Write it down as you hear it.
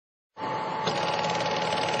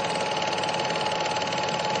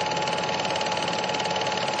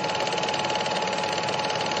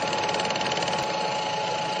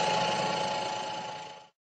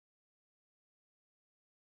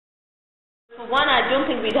For one, I don't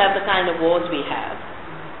think we'd have the kind of wars we have,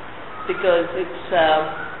 because it's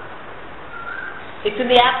in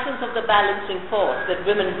the absence of the balancing force that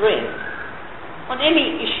women bring on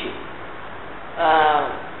any issue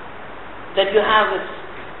that you have this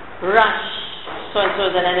rush,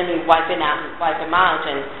 so-and-so is an enemy, wipe him out,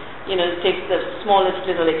 and it takes the smallest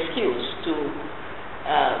little excuse to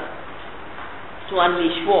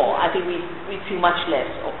unleash war. I think we see much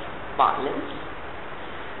less of violence.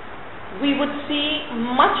 We would see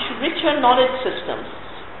much richer knowledge systems,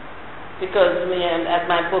 because at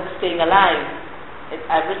my book Staying Alive,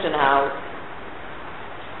 I've written how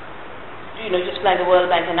just like the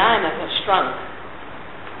World Bank and IMF have shrunk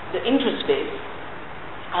the interest base,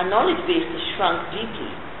 our knowledge base has shrunk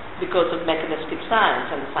deeply because of mechanistic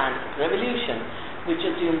science and the scientific revolution, which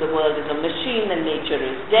assumed the world is a machine and nature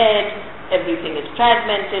is dead, everything is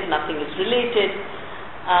fragmented, nothing is related.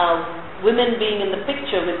 Women being in the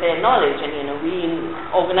picture with their knowledge, and we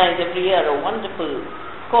organize every year a wonderful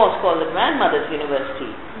course called the Grandmothers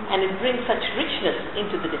University, and it brings such richness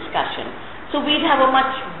into the discussion. So we'd have a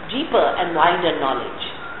much deeper and wider knowledge.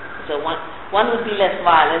 So one would be less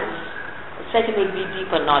violence, the second would be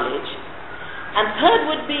deeper knowledge, and third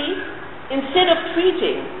would be, instead of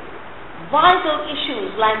treating vital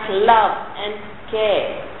issues like love and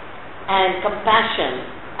care and compassion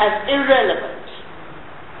as irrelevant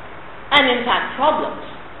and in fact problems,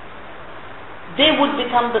 they would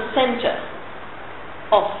become the center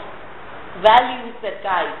of values that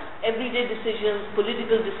guide everyday decisions,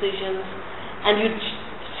 political decisions, and you'd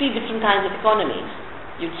see different kinds of economies.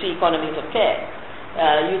 You'd see economies of care.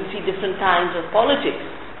 You'd see different kinds of politics,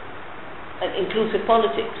 inclusive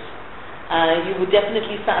politics. You would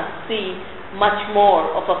definitely see much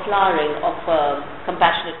more of a flowering of